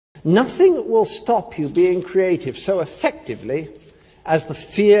Nothing will stop you being creative so effectively as the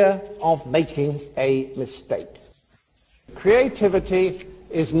fear of making a mistake. Creativity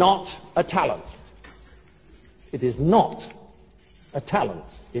is not a talent. It is not a talent.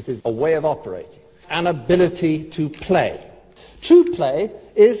 It is a way of operating, an ability to play. True play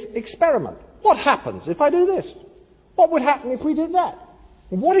is experiment. What happens if I do this? What would happen if we did that?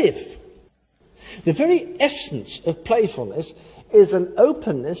 What if? The very essence of playfulness is an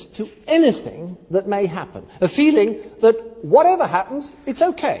openness to anything that may happen, a feeling that whatever happens, it's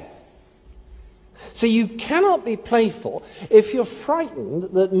okay. So you cannot be playful if you're frightened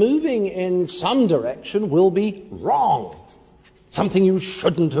that moving in some direction will be wrong, something you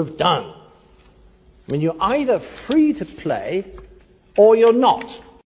shouldn't have done. I mean, you're either free to play or you're not.